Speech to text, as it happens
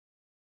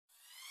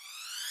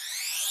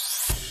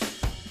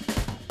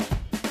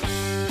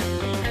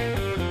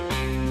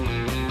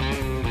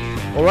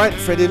All right,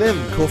 Freddie Lim,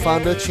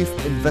 co-founder, chief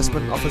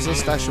investment officer,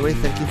 Stashaway.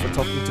 Thank you for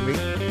talking to me.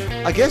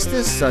 I guess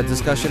this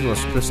discussion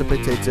was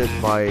precipitated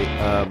by,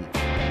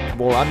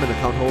 well, I'm an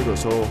account holder,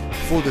 so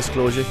full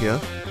disclosure here.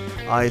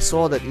 I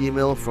saw that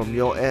email from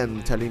your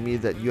end telling me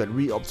that you had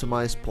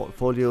re-optimized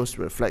portfolios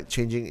to reflect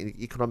changing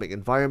economic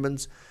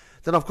environments.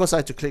 Then, of course, I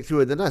had to click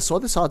through it. Then I saw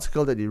this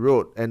article that you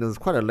wrote, and it was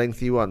quite a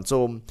lengthy one.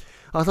 So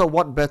I thought,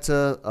 what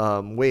better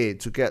way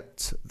to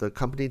get the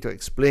company to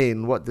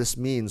explain what this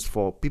means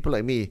for people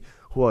like me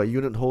who are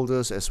unit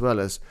holders as well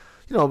as,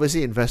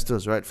 obviously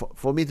investors, right?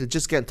 For me to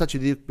just get in touch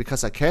with you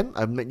because I can.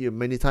 I've met you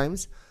many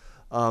times.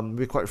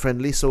 We're quite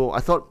friendly. So I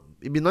thought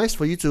it'd be nice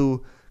for you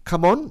to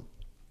come on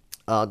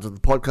to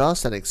the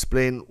podcast and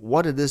explain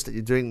what it is that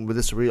you're doing with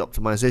this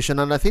re-optimization.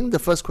 And I think the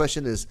first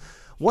question is,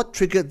 what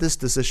triggered this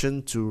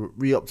decision to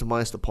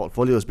re-optimize the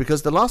portfolios?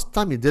 Because the last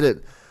time you did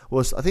it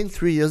was, I think,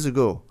 3 years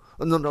ago.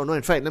 No.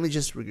 In fact, let me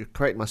just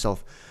correct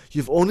myself.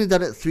 You've only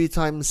done it 3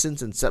 times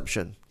since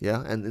inception,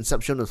 yeah? And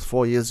inception was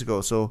 4 years ago.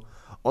 So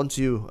on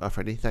to you,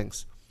 Freddie.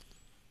 Thanks.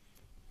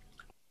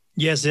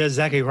 Yes, you're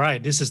exactly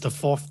right. This is the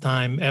 4th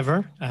time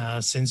ever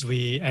since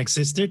we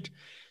existed.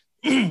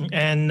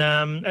 And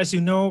as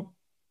you know,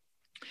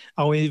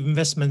 our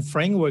investment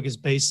framework is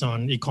based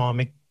on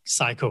economic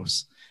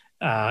cycles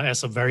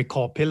as a very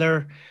core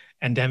pillar,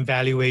 and then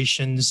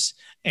valuations,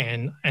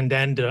 and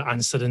then the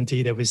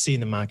uncertainty that we see in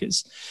the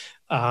markets.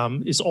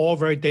 It's all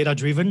very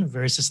data-driven,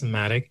 very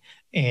systematic,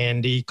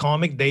 and the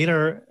economic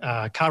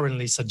data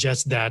currently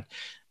suggests that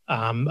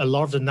a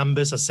lot of the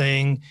numbers are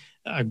saying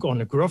on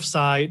the growth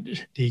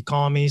side, the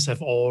economies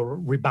have all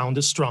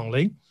rebounded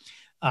strongly.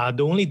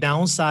 The only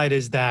downside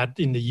is that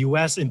in the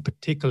US in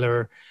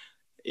particular,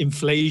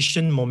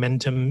 inflation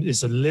momentum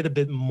is a little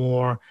bit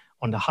more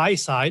on the high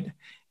side,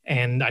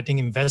 and I think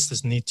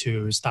investors need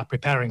to start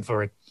preparing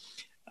for it.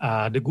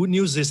 The good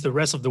news is the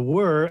rest of the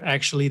world,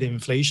 actually, the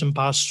inflation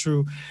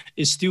pass-through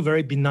is still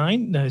very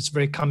benign. It's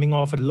very coming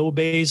off at a low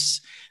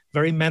base,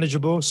 very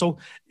manageable. So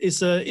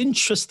it's an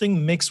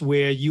interesting mix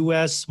where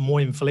US, more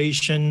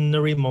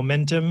inflationary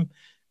momentum,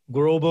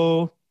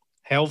 global,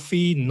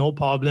 healthy, no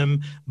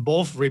problem,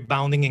 both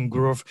rebounding in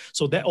growth.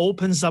 So that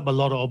opens up a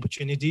lot of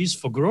opportunities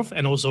for growth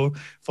and also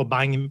for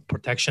buying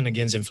protection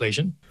against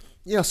inflation.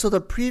 Yeah, so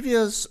the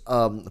previous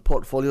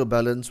portfolio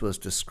balance was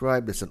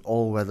described as an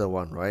all-weather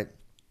one, right?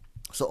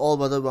 So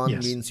all-weather one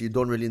means you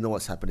don't really know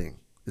what's happening.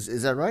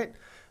 Is that right?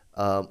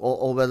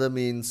 All-weather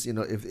means,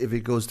 if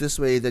it goes this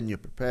way, then you're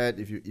prepared.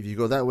 If you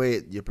go that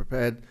way, you're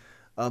prepared.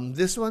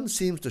 This one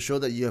seems to show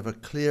that you have a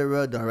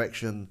clearer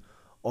direction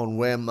on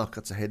where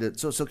markets are headed.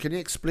 So can you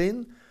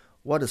explain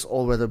what does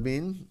all-weather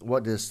mean?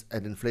 What does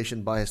an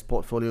inflation-biased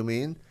portfolio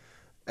mean?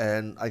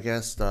 And I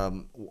guess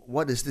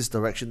what is this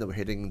direction that we're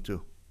heading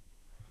into?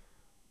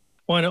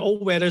 Well, an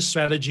all-weather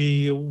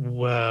strategy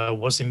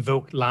was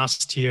invoked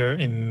last year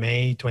in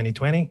May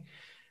 2020.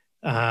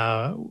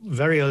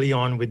 Very early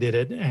on, we did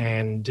it.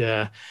 And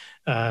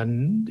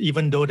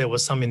even though there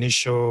was some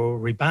initial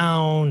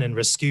rebound and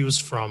rescues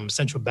from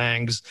central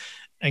banks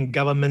and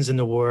governments in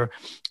the world,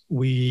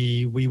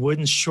 we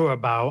weren't sure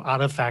about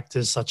other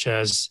factors such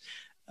as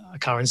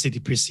currency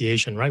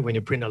depreciation, right? When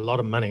you print a lot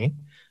of money.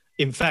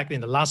 In fact,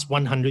 in the last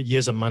 100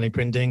 years of money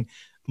printing,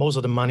 most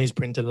of the money is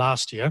printed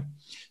last year.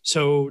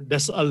 So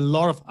there's a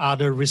lot of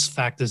other risk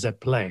factors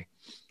at play.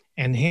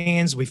 And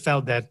hence, we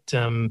felt that,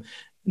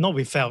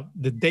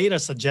 the data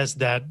suggests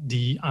that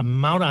the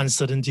amount of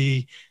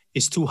uncertainty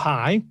is too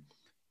high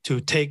to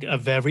take a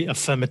very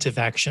affirmative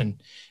action.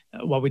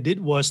 What we did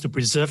was to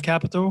preserve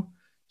capital,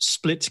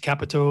 split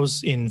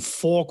capitals in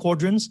 4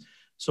 quadrants.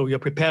 So you're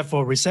prepared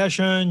for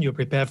recession, you're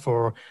prepared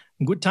for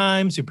good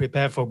times, you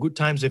prepare for good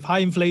times with high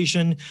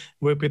inflation,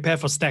 we're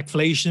prepared for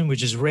stagflation,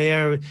 which is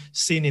rare,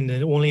 seen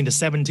only in the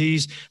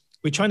 70s.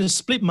 We're trying to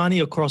split money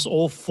across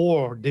all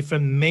 4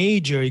 different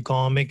major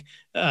economic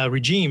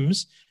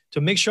regimes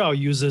to make sure our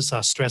users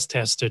are stress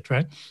tested,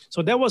 right?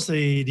 So that was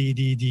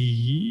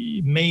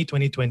the May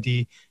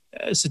 2020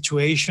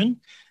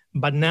 situation.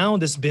 But now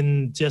there's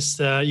been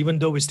just, even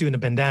though we're still in a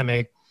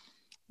pandemic,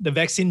 the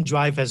vaccine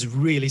drive has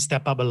really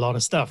stepped up a lot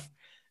of stuff.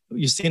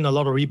 You've seen a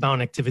lot of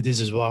rebound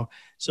activities as well.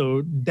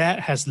 So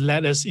that has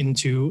led us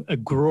into a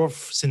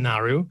growth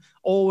scenario,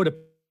 all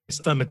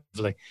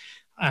affirmatively.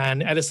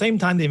 And at the same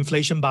time, the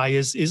inflation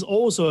bias is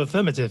also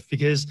affirmative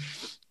because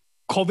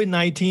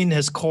COVID-19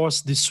 has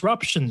caused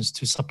disruptions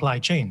to supply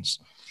chains.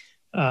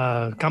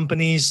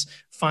 Companies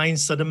find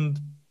certain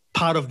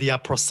part of their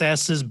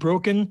processes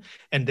broken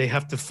and they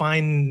have to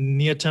find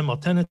near-term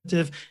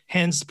alternative,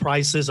 hence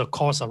prices or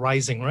costs are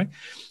rising, right?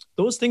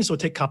 Those things will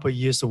take a couple of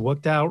years to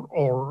work out,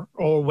 or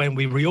when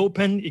we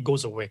reopen, it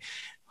goes away.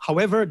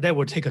 However, that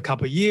will take a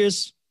couple of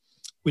years.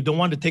 We don't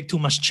want to take too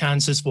much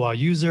chances for our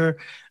user.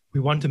 We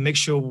want to make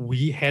sure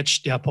we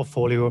hedge their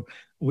portfolio.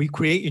 We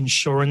create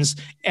insurance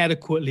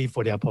adequately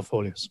for their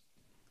portfolios.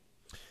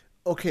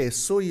 Okay,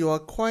 so you are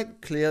quite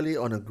clearly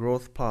on a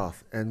growth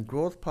path, and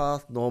growth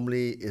path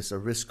normally is a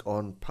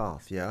risk-on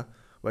path, yeah?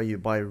 Where you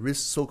buy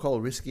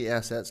so-called risky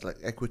assets like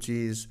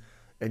equities,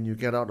 and you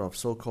get out of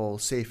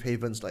so-called safe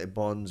havens like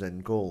bonds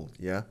and gold,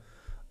 yeah?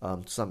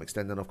 to some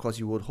extent. And of course,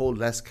 you would hold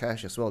less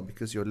cash as well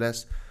because you're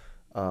less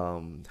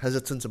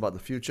hesitant about the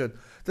future.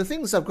 The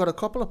thing is, I've got a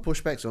couple of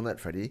pushbacks on that,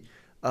 Freddie.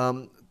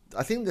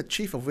 I think the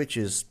chief of which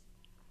is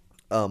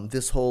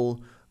this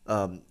whole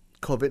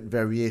COVID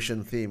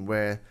variation theme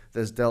where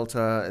there's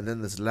Delta and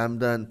then there's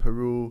Lambda in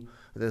Peru.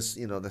 There's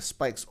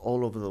spikes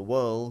all over the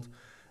world.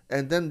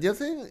 And then the other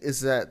thing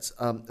is that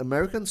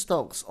American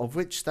stocks, of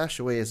which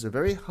StashAway is a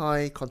very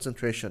high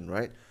concentration,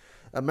 right?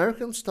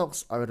 American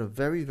stocks are at a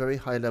very, very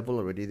high level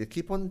already. They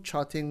keep on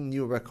charting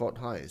new record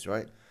highs,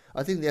 right?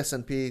 I think the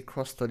S&P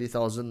crossed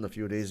 30,000 a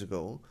few days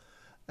ago.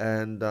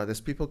 And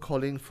there's people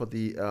calling for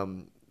the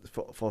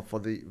for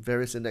the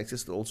various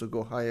indexes to also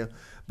go higher.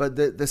 But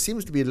there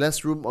seems to be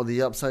less room on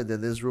the upside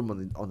than there's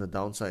room on the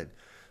downside.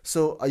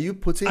 So are you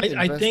putting...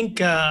 I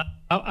think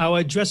I'll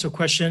address your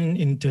question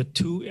into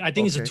two. I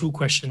think it's a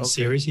two-question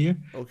series here.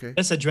 Okay.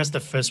 Let's address the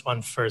first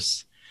one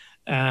first.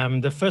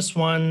 The first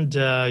one,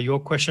 your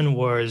question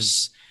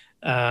was...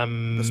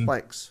 the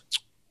spikes.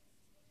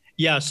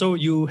 Yeah, so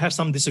you have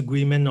some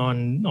disagreement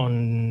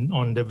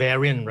on the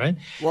variant, right?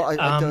 Well,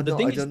 I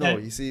don't know.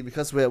 You see,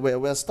 because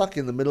we're stuck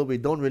in the middle. We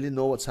don't really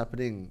know what's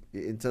happening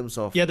in terms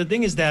of... Yeah, the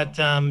thing is that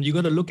you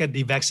got to look at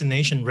the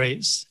vaccination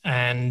rates,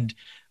 and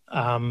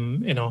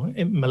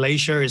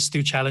Malaysia is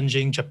still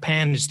challenging.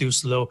 Japan is still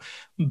slow.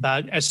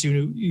 But if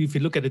you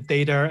look at the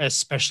data,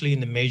 especially in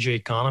the major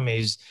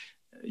economies,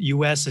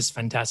 US is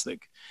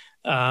fantastic.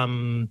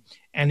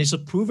 And it's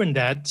proven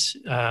that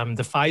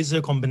the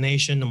Pfizer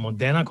combination, the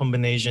Moderna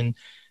combination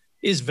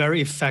is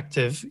very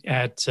effective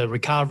at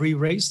recovery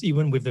rates,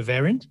 even with the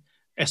variant,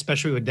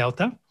 especially with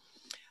Delta.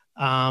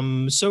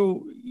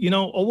 So,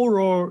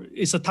 overall,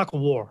 it's a tug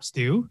of war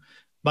still.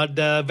 But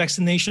the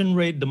vaccination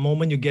rate, the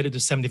moment you get it to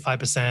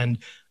 75%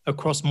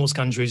 across most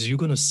countries, you're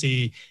going to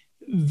see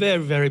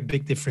very, very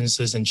big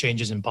differences and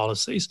changes in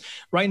policies.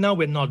 Right now,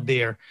 we're not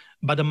there,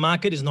 but the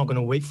market is not going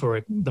to wait for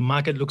it. The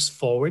market looks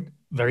forward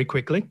very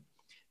quickly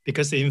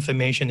because the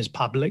information is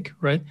public,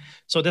 right?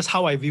 So that's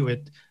how I view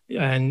it.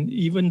 And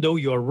even though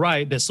you're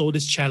right, there's all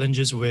these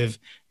challenges with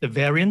the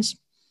variants,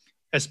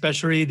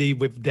 especially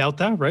with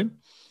Delta, right?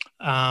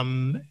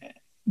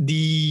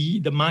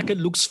 The market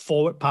looks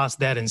forward past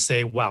that and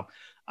say, wow,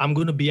 I'm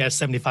going to be at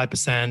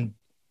 75%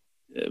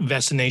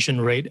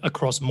 vaccination rate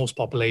across most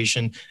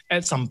population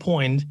at some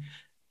point.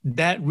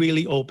 That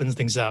really opens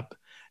things up.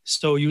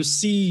 So you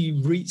see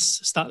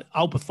REITs start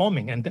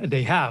outperforming, and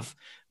they have.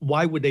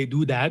 Why would they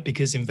do that?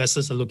 Because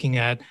investors are looking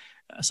at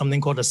something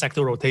called a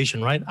sector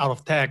rotation, right? Out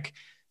of tech,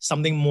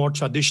 something more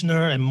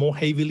traditional and more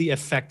heavily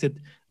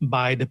affected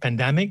by the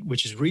pandemic,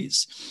 which is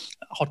REITs.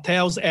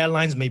 Hotels,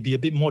 airlines may be a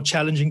bit more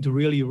challenging to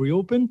really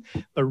reopen,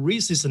 but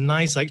REITs is a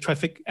nice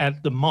traffic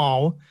at the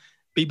mall.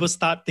 People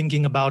start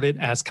thinking about it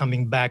as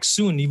coming back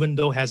soon, even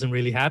though it hasn't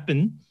really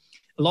happened.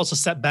 Lots of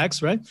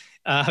setbacks, right?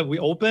 We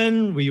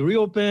open, we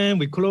reopen,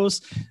 we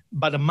close,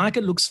 but the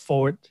market looks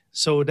forward.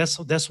 So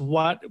that's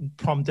what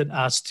prompted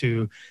us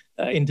to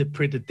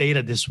interpret the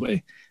data this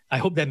way. I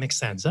hope that makes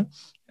sense. Huh?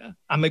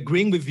 I'm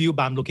agreeing with you,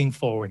 but I'm looking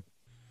forward.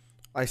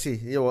 I see.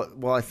 Yeah.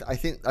 Well, I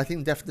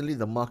think definitely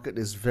the market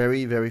is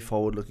very, very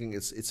forward-looking.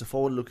 It's a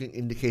forward-looking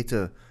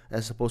indicator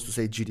as opposed to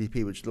say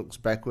GDP, which looks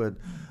backward.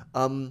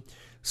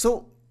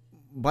 So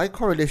by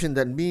correlation,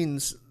 that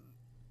means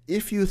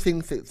if you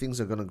think that things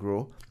are going to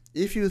grow,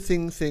 if you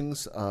think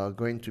things are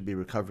going to be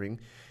recovering,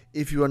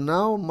 if you are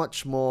now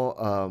much more,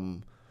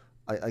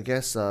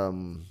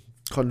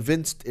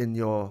 convinced in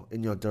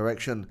your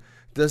direction,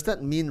 does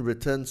that mean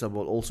returns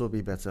will also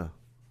be better?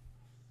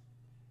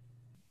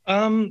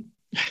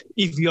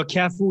 If you're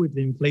careful with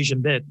the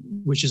inflation bit,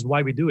 which is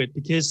why we do it,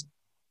 because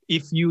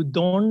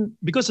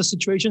because the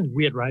situation is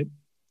weird, right?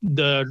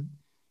 The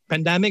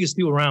pandemic is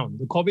still around.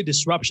 The COVID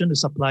disruption, the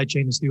supply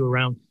chain is still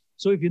around.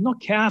 So if you're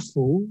not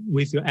careful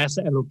with your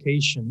asset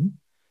allocation,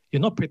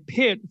 you're not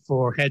prepared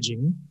for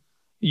hedging,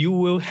 you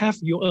will have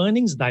your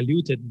earnings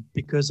diluted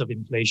because of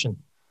inflation.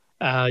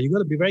 You got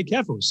to be very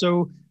careful.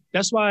 So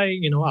that's why,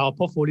 our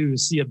portfolio, you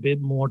see a bit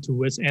more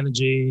towards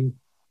energy,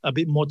 a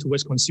bit more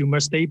towards consumer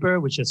staple,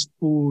 which is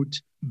food,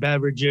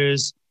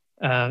 beverages,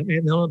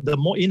 the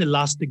more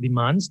inelastic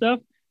demand stuff,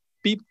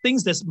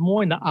 things that's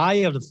more in the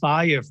eye of the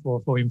fire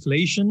for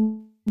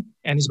inflation,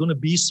 and it's going to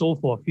be so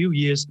for a few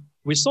years.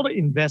 We sort of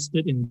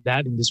invested in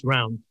that in this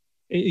round.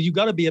 You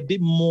got to be a bit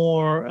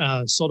more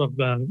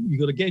you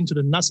got to get into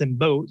the nuts and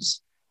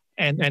bolts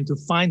and to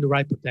find the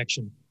right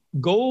protection.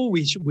 Gold,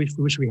 which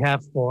we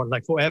have for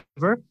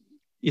forever,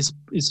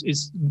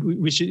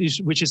 which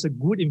is a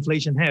good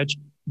inflation hedge,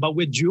 but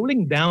we're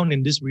drilling down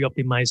in this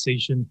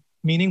reoptimization,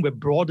 meaning we're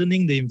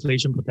broadening the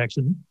inflation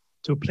protection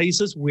to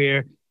places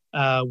where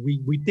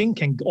we think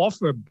can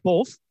offer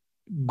both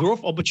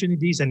growth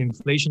opportunities and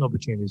inflation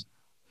opportunities.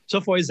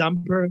 So, for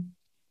example,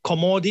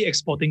 commodity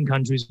exporting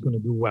countries are going to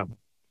do well,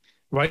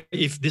 right?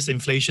 If this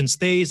inflation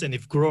stays and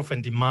if growth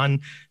and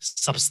demand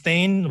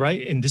sustain,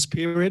 right, in this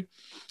period,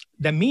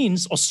 that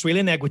means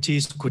Australian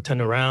equities could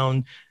turn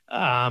around.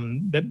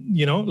 That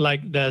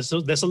like there's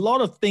a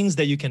lot of things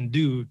that you can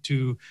do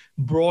to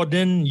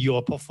broaden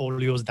your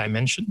portfolio's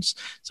dimensions.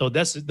 So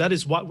that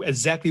is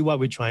exactly what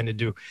we're trying to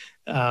do.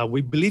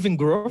 We believe in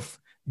growth.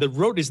 The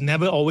road is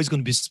never always going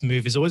to be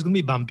smooth. It's always going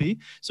to be bumpy.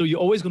 So you're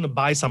always going to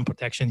buy some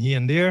protection here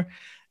and there.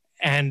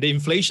 And the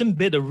inflation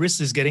bit, the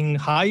risk is getting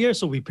higher.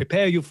 So we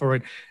prepare you for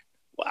it.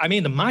 I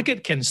mean, the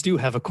market can still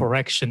have a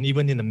correction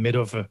even in the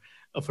middle of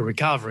a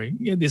recovery.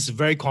 This is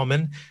very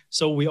common.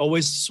 So we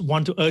always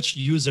want to urge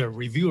user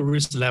review a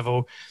risk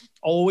level,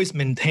 always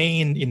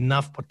maintain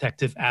enough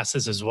protective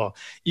assets as well.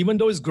 Even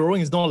though it's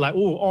growing, it's not like,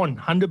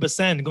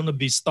 100% going to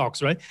be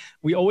stocks, right?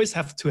 We always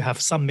have to have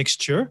some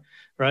mixture,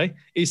 right?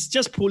 It's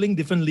just pulling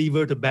different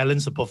levers to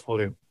balance the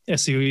portfolio.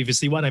 Yes, if you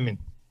see what I mean.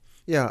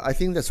 Yeah, I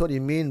think that's what you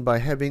mean by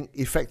having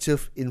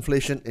effective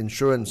inflation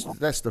insurance.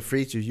 That's the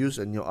phrase you use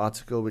in your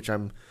article, which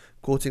I'm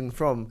quoting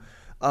from.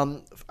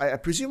 I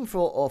presume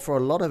for a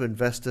lot of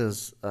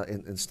investors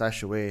in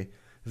StashAway,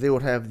 they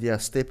would have their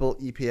staple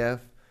EPF,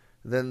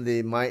 then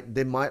they might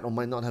or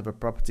might not have a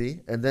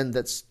property, and then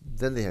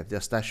they have their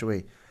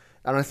StashAway.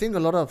 And I think a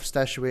lot of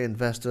StashAway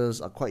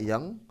investors are quite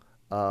young,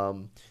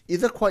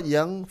 either quite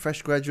young,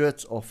 fresh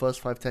graduates, or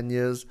first 5-10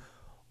 years,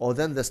 or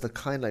then there's the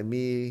kind like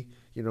me,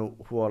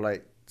 who are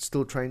like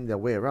still trying their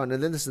way around.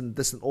 And then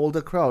there's an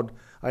older crowd.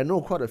 I know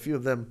quite a few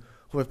of them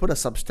who have put a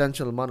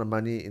substantial amount of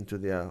money into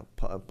their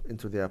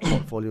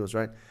portfolios,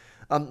 right?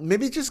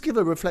 Maybe just give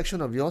a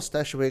reflection of your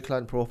StashAway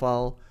client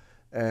profile,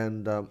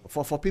 and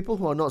for people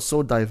who are not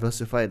so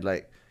diversified,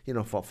 like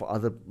for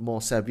other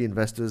more savvy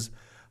investors,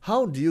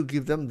 how do you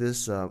give them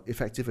this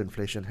effective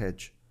inflation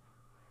hedge?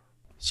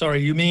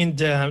 Sorry, you mean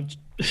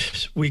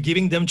we're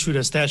giving them through the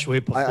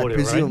StashAway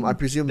portfolio, right? I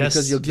presume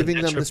because you're giving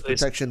them this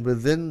protection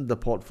within the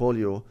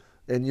portfolio,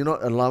 and you're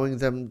not allowing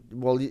them.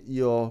 Well,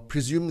 you're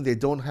presuming they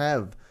don't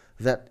have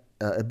that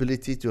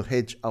ability to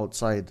hedge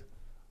outside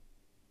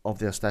of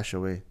their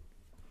StashAway.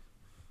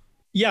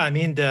 Yeah,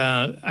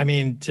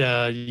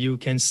 you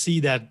can see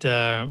that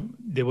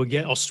they will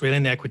get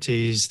Australian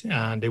equities,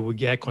 they will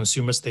get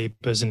consumer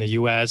staples in the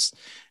US.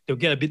 They'll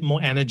get a bit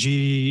more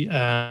energy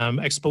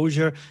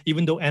exposure,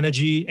 even though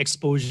energy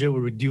exposure will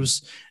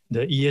reduce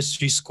the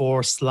ESG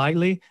score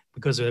slightly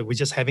because we're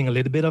just having a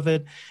little bit of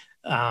it.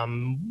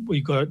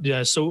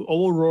 So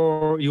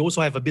overall, you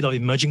also have a bit of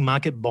emerging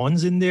market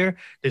bonds in there.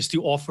 They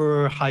still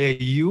offer higher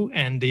yield,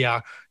 and they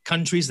are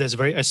countries that's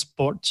very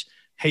export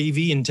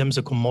heavy in terms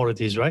of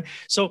commodities, right?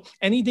 So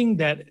anything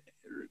that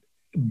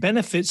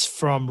benefits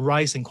from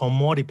rise in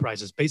commodity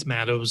prices, base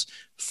metals,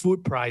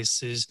 food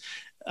prices,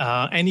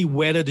 any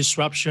weather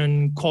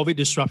disruption, COVID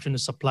disruption to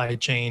supply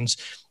chains,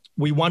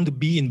 we want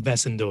to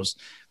invest in those.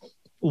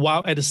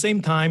 While at the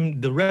same time,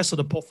 the rest of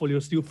the portfolio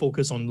still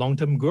focus on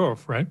long-term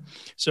growth, right?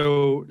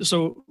 So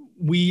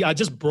we are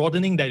just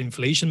broadening that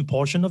inflation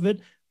portion of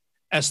it,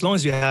 as long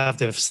as you have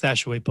the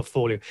StashAway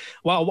portfolio.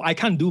 Well, I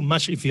can't do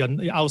much if you're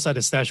outside the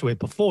StashAway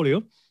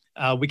portfolio.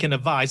 We can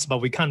advise,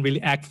 but we can't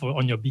really act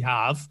on your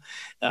behalf.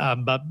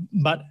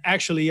 But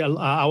actually,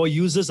 our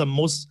users are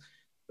most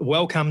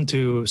welcome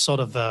to sort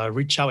of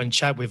reach out and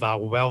chat with our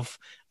wealth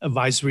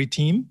advisory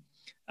team,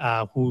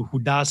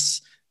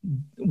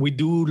 we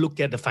do look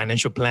at the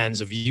financial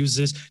plans of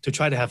users to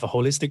try to have a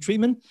holistic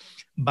treatment.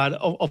 But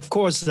of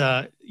course,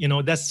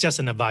 that's just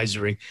an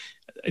advisory.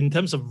 In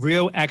terms of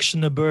real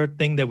actionable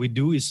thing that we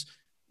do is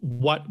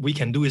what we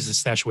can do is the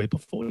StashAway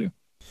portfolio.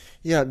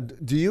 Yeah.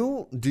 Do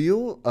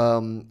you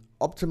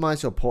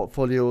optimize your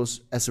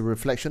portfolios as a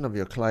reflection of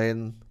your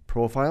client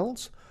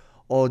profiles,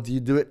 or do you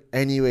do it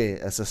anyway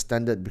as a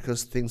standard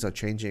because things are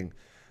changing?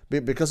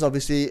 Because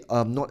obviously,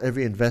 not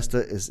every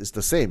investor is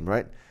the same,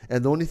 right?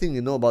 And the only thing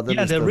you know about them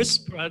is the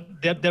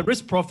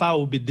risk profile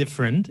will be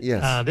different.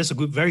 Yes, that's a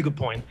very good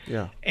point.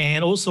 Yeah,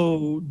 and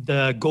also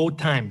the goal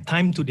time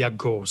to their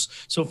goals.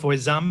 So, for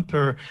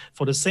example,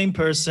 for the same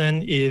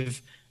person,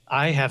 if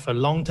I have a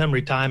long-term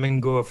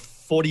retirement goal of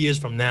 40 years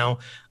from now,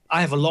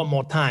 I have a lot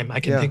more time. I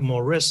can take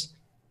more risks,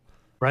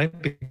 right?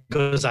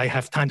 Because I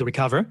have time to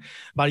recover.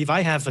 But if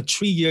I have a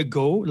 3-year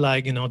goal,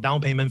 like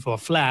down payment for a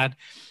flat,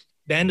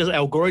 then the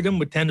algorithm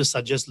would tend to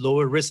suggest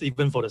lower risk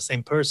even for the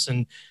same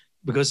person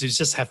because you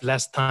just have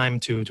less time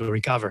to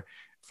recover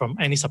from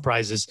any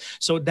surprises.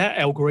 So that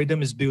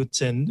algorithm is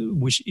built in,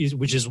 which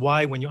is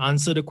why when you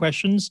answer the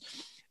questions,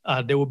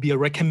 there will be a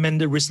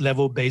recommended risk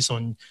level based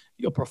on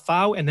your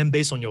profile and then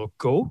based on your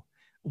goal.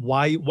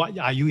 What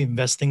are you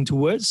investing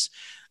towards?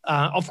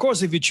 Of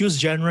course, if you choose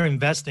general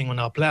investing on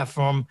our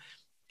platform,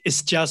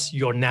 it's just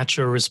your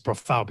natural risk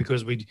profile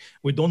because we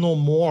don't know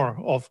more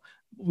of.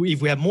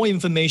 If we have more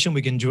information,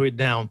 we can drill it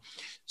down.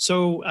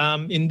 So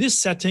in this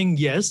setting,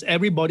 yes,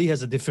 everybody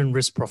has a different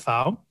risk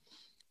profile,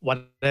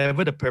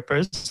 whatever the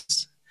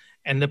purpose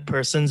and the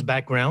person's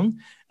background.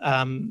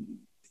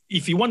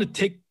 If you want to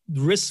take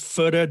risk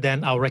further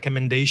than our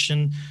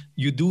recommendation,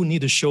 you do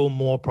need to show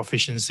more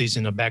proficiencies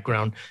in the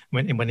background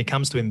when it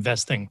comes to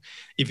investing.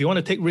 If you want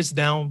to take risk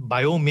down,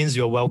 by all means,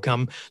 you're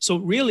welcome. So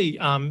really,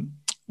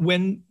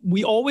 when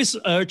we always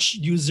urge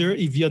user,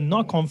 if you're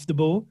not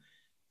comfortable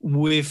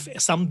with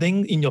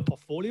something in your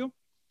portfolio,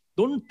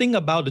 don't think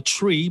about the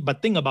tree,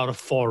 but think about a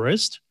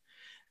forest.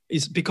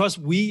 It's because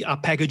we are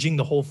packaging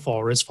the whole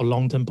forest for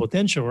long-term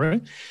potential,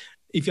 right?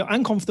 If you're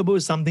uncomfortable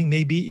with something,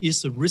 maybe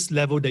it's a risk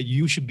level that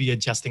you should be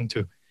adjusting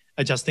to.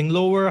 Adjusting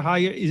lower,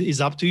 higher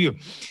is up to you.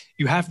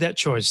 You have that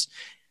choice.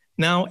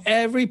 Now,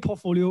 every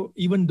portfolio,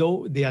 even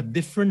though they are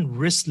different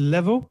risk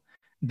level,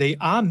 they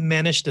are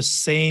managed the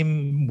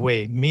same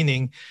way,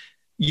 meaning,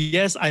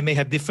 yes, I may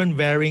have different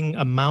varying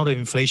amount of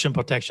inflation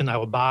protection I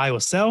will buy or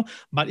sell,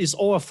 but it's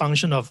all a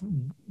function of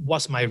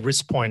what's my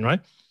risk point,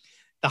 right?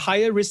 The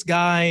higher risk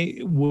guy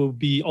will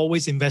be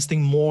always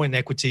investing more in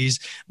equities,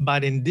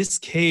 but in this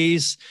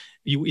case,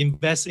 you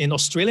invest in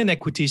Australian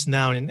equities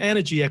now, in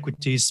energy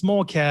equities,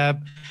 small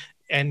cap,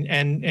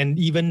 and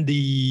even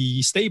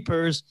the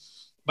staples,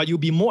 but you'll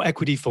be more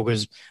equity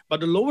focused. But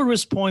the lower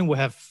risk point will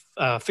have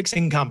fixed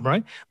income,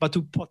 right? But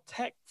to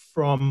protect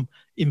from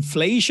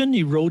inflation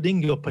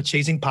eroding your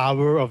purchasing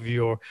power of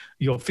your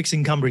fixed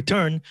income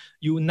return,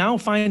 you now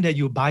find that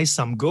you buy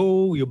some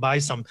gold, you buy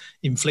some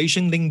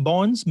inflation-linked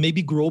bonds,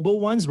 maybe global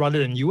ones rather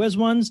than US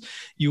ones.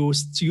 You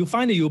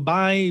find that you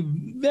buy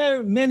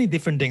very many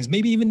different things,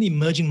 maybe even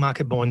emerging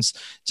market bonds,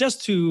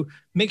 just to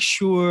make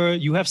sure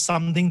you have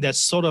something that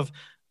sort of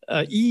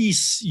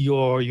ease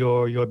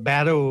your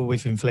battle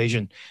with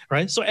inflation,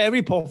 right? So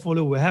every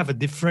portfolio will have a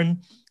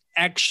different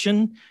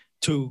action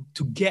to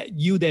get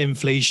you the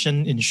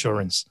inflation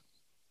insurance,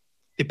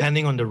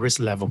 depending on the risk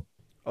level.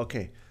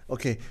 Okay.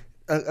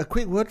 A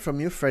quick word from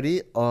you,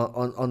 Freddie,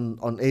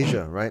 on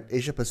Asia, right?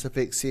 Asia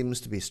Pacific seems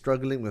to be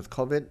struggling with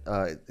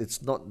COVID.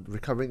 It's not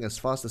recovering as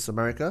fast as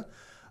America,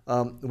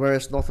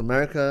 whereas North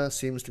America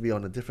seems to be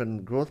on a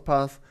different growth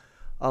path.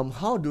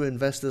 How do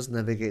investors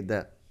navigate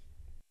that?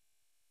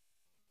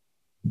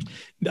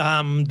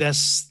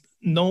 There's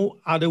no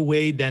other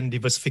way than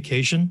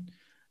diversification.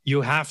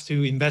 You have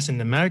to invest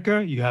in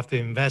America. You have to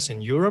invest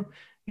in Europe.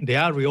 They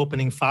are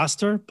reopening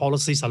faster.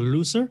 Policies are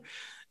looser.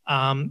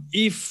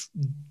 If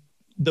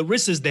the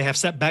risk is they have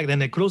set back, then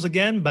they close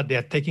again, but they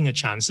are taking a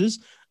chances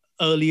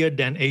earlier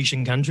than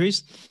Asian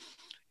countries.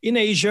 In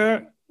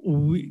Asia,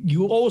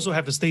 you also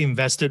have to stay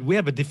invested. We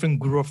have a different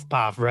growth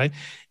path, right?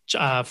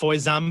 For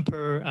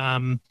example,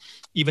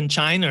 even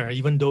China,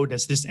 even though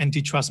there's this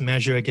antitrust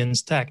measure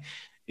against tech,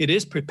 it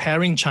is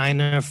preparing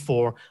China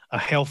for a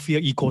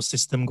healthier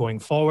ecosystem going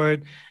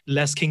forward,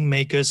 less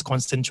kingmakers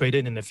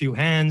concentrated in a few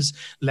hands,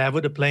 level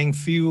the playing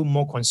field,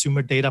 more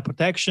consumer data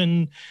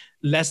protection,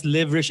 less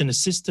leverage in the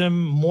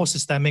system, more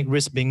systemic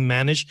risk being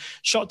managed,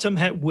 short-term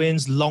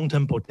headwinds,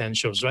 long-term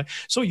potentials, right?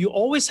 So you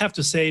always have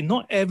to say,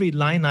 not every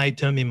line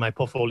item in my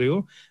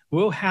portfolio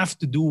will have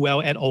to do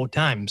well at all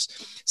times.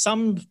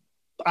 Some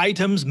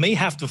items may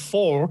have to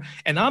fall,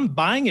 and I'm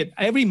buying it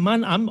every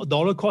month. I'm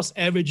dollar cost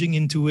averaging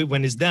into it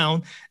when it's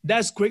down.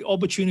 That's great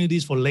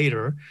opportunities for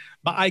later,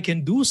 but I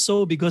can do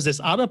so because there's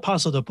other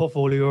parts of the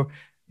portfolio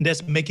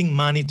that's making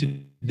money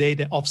today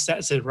that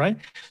offsets it, right?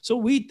 So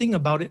we think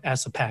about it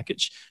as a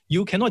package.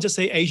 You cannot just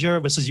say Asia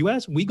versus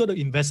US. We got to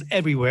invest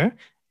everywhere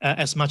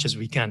as much as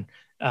we can.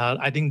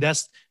 I think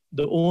that's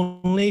the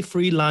only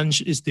free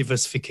lunch is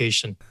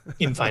diversification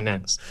in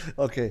finance.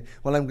 Okay.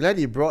 Well, I'm glad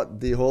you brought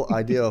the whole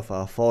idea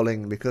of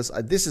falling, because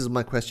this is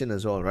my question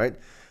as well, right?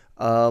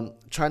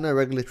 China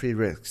regulatory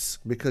risks,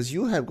 because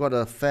you have got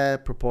a fair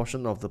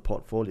proportion of the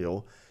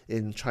portfolio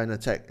in China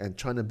tech and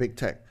China big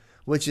tech,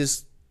 which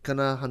is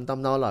kena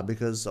hantam now lah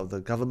because of the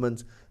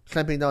government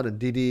clamping down on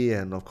Didi,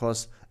 and of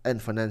course Ant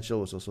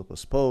Financial was also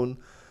postponed.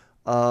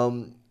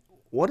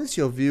 What is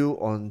your view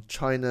on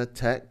China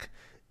tech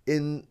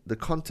in the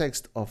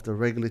context of the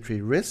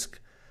regulatory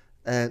risk,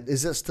 and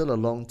is it still a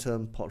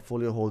long-term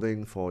portfolio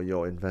holding for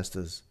your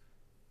investors?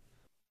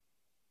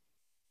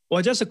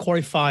 Well, just a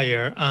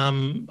qualifier.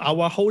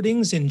 Our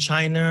holdings in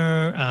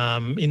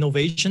China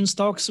innovation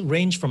stocks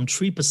range from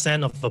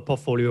 3% of the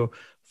portfolio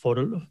for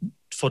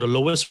the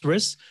lowest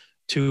risk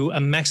to a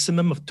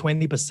maximum of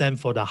 20%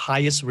 for the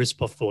highest risk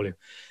portfolio.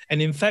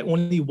 And in fact,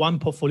 only one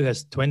portfolio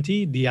has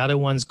 20. The other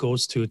ones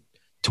goes to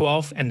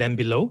 12 and then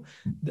below.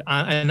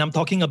 And I'm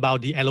talking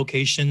about the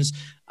allocations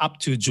up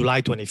to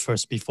July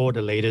 21st, before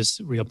the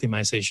latest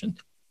reoptimization.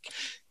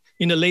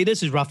 In the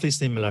latest, is roughly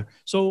similar.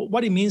 So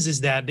what it means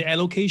is that the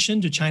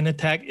allocation to China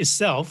tech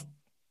itself,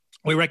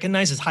 we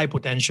recognize as high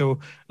potential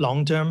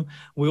long-term.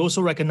 We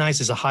also recognize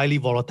it's a highly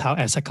volatile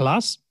asset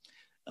class.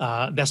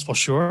 That's for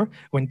sure.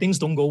 When things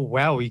don't go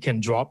well, it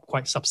can drop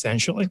quite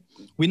substantially.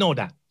 We know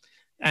that.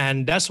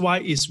 And that's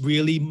why it's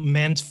really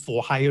meant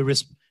for higher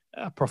risk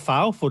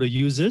profile for the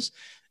users.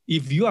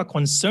 If you are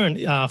concerned,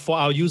 for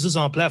our users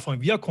on our platform,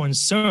 if you are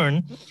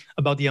concerned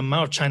about the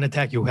amount of China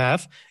tech you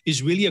have,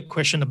 it's really a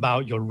question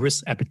about your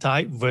risk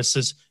appetite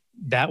versus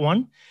that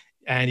one.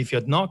 And if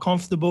you're not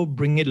comfortable,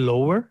 bring it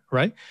lower,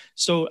 right?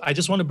 So I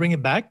just want to bring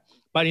it back.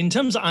 But in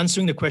terms of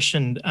answering the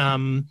question,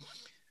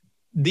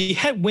 the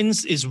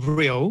headwinds is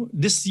real.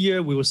 This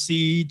year, we will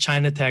see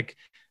China tech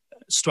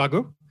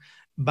struggle.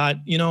 But,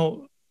 you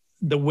know,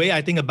 the way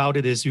I think about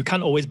it is you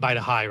can't always buy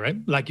the high, right?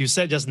 Like you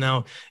said just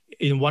now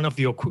in one of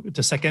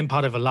the second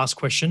part of the last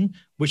question,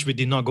 which we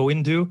did not go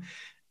into,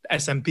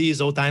 S&P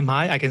is all-time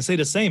high, I can say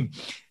the same.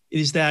 It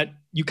is that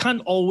you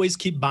can't always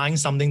keep buying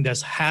something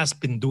that has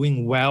been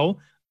doing well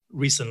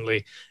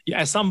recently.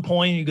 At some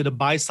point, you're going to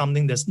buy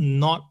something that's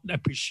not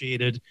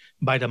appreciated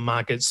by the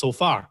market so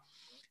far.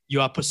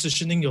 You are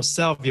positioning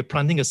yourself, you're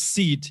planting a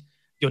seed,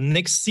 your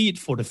next seed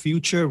for the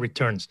future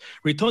returns.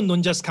 Return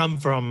don't just come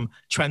from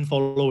trend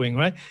following,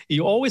 right?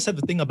 You always have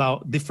to think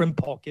about different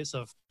pockets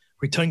of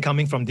return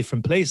coming from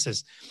different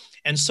places.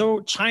 And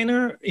so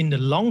China in the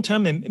long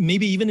term, and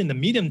maybe even in the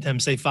medium term,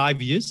 say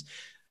 5 years,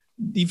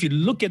 if you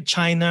look at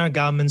China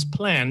government's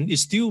plan,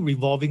 it's still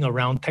revolving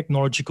around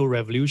technological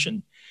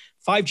revolution.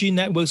 5G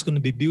network is going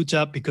to be built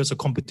up because of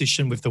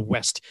competition with the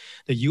West.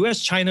 The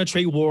US-China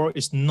trade war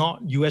is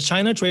not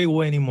US-China trade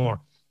war anymore.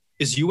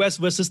 It's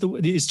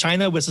it's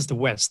China versus the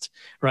West,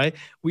 right?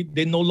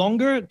 They no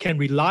longer can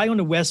rely on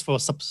the West for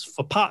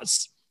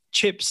parts,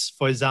 chips,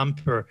 for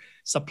example,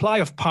 supply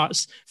of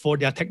parts for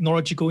their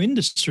technological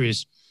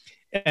industries,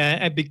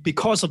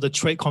 because of the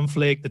trade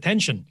conflict, the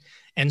tension.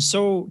 And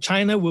so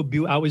China will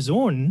build out its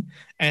own.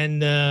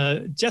 And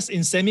just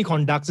in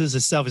semiconductors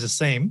itself is the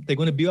same. They're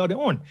going to build out their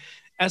own.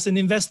 As an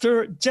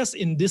investor, just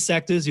in these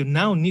sectors, you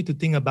now need to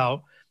think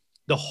about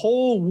the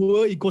whole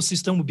world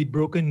ecosystem will be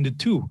broken into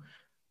two.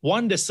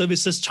 One that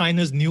services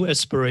China's new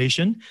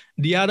aspiration,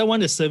 the other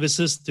one that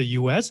services the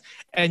US.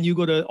 And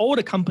all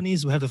the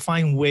companies will have to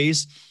find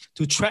ways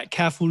to track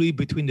carefully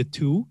between the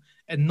two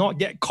and not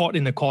get caught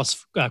in the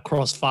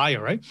crossfire,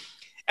 right?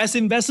 As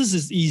investors,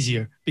 it's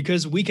easier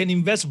because we can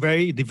invest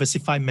very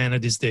diversified manner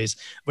these days.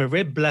 We're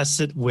very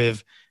blessed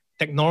with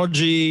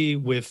technology,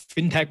 with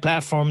fintech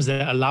platforms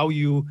that allow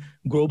you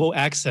global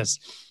access.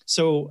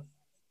 So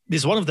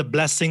this is one of the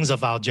blessings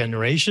of our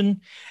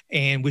generation,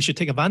 and we should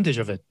take advantage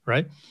of it,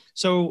 right?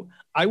 So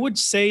I would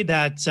say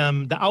that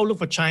the outlook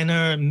for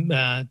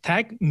China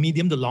tech,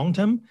 medium to long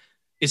term,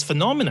 is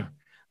phenomenal.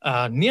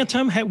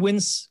 Near-term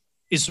headwinds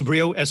is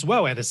real as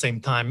well at the same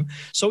time.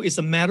 So it's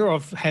a matter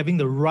of having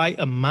the right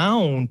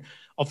amount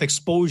of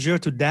exposure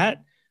to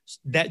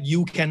that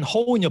you can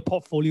hold in your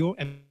portfolio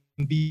and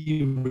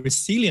be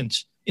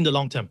resilient in the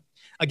long term.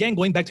 Again,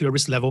 going back to your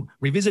risk level,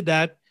 revisit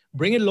that,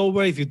 bring it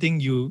lower if you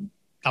think you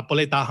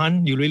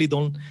really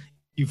don't,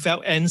 you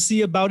felt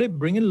antsy about it,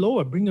 bring it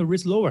lower, bring the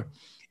risk lower.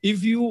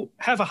 If you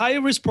have a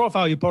higher risk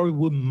profile, you probably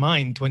wouldn't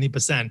mind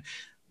 20%,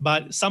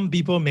 but some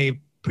people may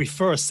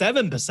prefer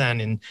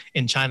 7%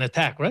 in China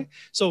tech, right?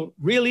 So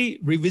really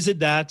revisit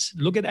that,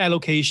 look at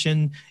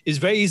allocation. It's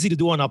very easy to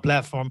do on our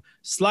platform.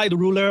 Slide the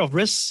ruler of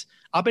risks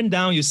up and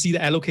down, you see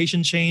the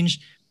allocation change.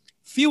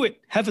 Feel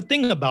it, have a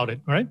think about it,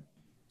 right?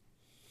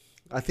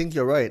 I think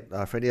you're right,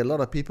 Freddie. A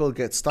lot of people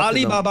get stuck.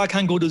 Alibaba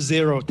can't go to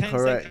zero.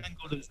 Correct. Tencent can't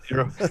go to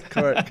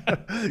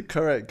zero.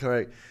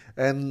 Correct.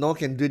 And nor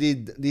can Didi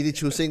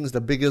Chuxing, the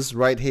biggest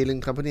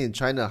ride-hailing company in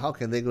China. How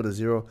can they go to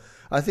zero?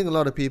 I think a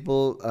lot of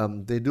people,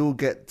 they do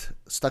get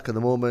stuck at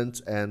the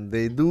moment, and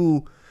they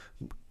do,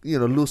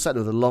 lose sight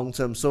of the long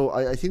term. So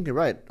I think you're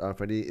right,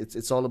 Freddie.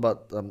 It's all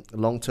about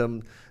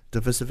long-term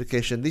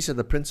diversification. These are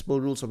the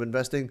principal rules of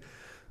investing,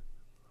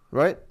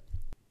 right?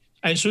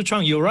 And Shu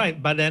Chang, you're right.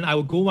 But then I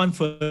would go one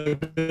further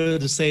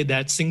to say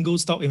that single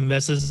stock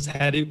investors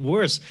had it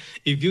worse.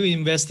 If you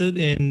invested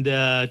in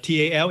the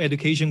TAL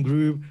Education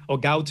Group or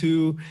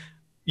Gaotu,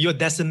 you're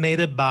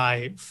decimated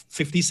by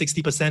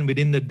 50-60%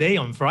 within the day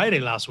on Friday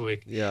last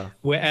week. Yeah.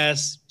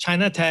 Whereas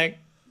China Tech,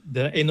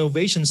 the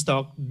innovation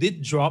stock,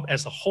 did drop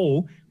as a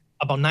whole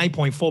about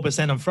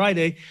 9.4% on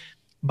Friday.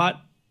 But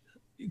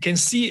you can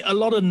see a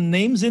lot of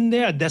names in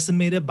there are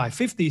decimated by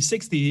 50,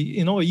 60,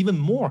 even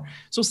more.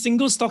 So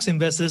single stocks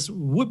investors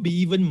would be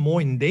even more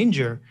in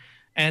danger.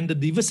 And the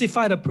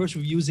diversified approach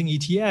of using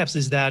ETFs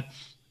is that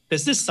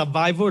there's this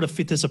survival of the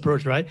fittest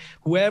approach, right?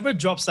 Whoever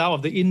drops out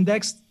of the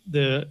index,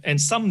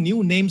 and some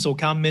new names will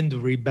come in to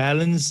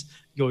rebalance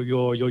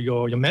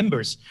your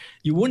members.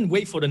 You wouldn't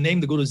wait for the name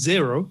to go to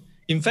zero.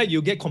 In fact,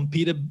 you get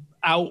competed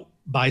out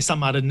by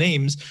some other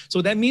names.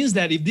 So that means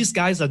that if these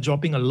guys are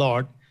dropping a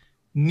lot,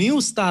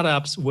 new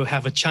startups will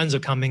have a chance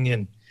of coming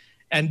in.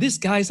 And these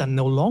guys are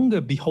no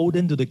longer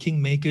beholden to the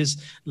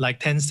kingmakers like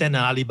Tencent and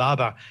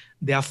Alibaba.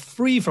 They are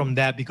free from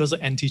that because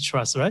of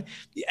antitrust, right?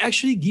 It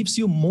actually gives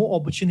you more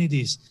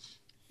opportunities.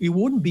 It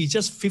wouldn't be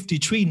just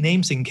 53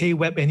 names in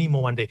K-Web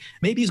anymore one day.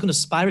 Maybe it's going to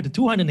spiral to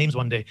 200 names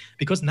one day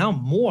because now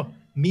more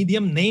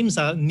medium names,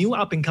 new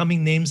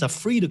up-and-coming names are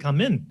free to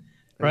come in,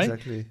 right?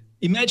 Exactly.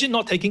 Imagine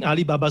not taking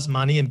Alibaba's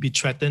money and be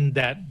threatened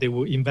that they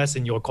will invest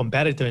in your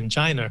competitor in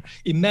China.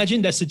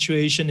 Imagine that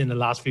situation in the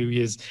last few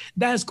years.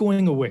 That's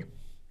going away.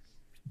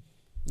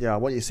 Yeah,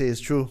 what you say is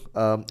true.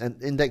 And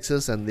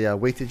indexes and their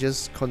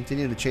weightages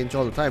continue to change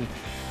all the time.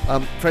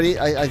 Freddie,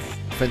 I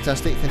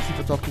fantastic. Thank you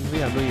for talking to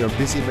me. I know you're a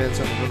busy man,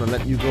 so I'm going to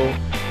let you go.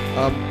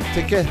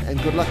 Take care and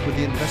good luck with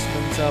the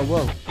investment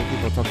world. Thank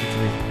you for talking to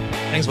me.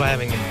 Thanks for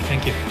having me.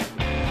 Thank you.